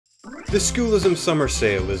The Schoolism Summer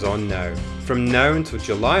Sale is on now. From now until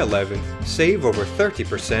July 11th, save over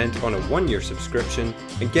 30% on a 1-year subscription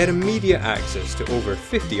and get immediate access to over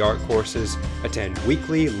 50 art courses, attend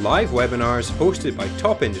weekly live webinars hosted by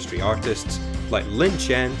top industry artists like Lin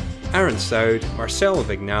Chen, Aaron Soud, Marcelo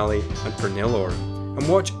Vignali and Pernille Oren, and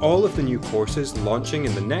watch all of the new courses launching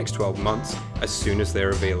in the next 12 months as soon as they're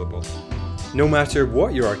available. No matter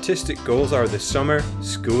what your artistic goals are this summer,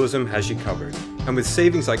 Schoolism has you covered. And with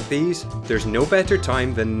savings like these, there's no better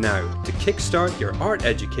time than now to kickstart your art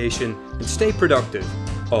education and stay productive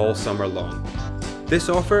all summer long. This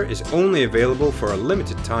offer is only available for a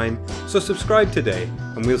limited time, so subscribe today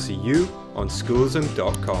and we'll see you on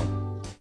schoolism.com.